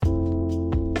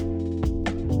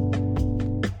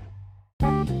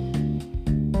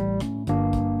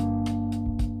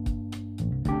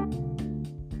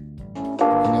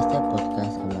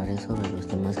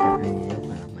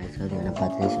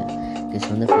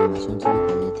información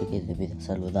sobre de ética y de vida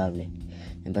saludable.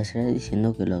 Empezaré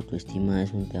diciendo que la autoestima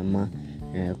es un tema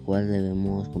en el cual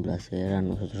debemos complacer a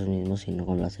nosotros mismos y no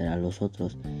complacer a los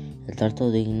otros. El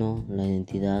trato digno, la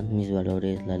identidad, mis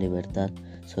valores, la libertad,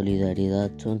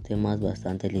 solidaridad son temas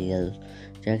bastante ligados,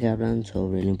 ya que hablan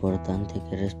sobre lo importante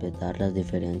que es respetar las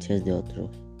diferencias de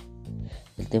otros.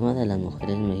 El tema de las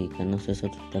mujeres mexicanas es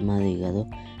otro tema ligado,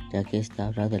 ya que esta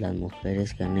habla de las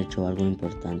mujeres que han hecho algo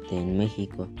importante en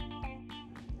México.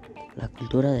 La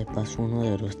cultura de paz fue uno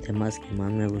de los temas que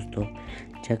más me gustó,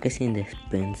 ya que es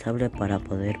indispensable para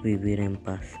poder vivir en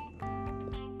paz.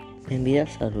 En vida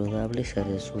saludable se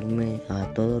resume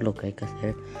a todo lo que hay que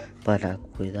hacer para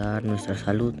cuidar nuestra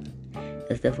salud.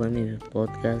 Este fue mi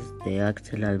podcast de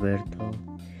Axel Alberto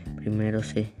Primero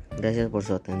C. Gracias por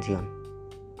su atención.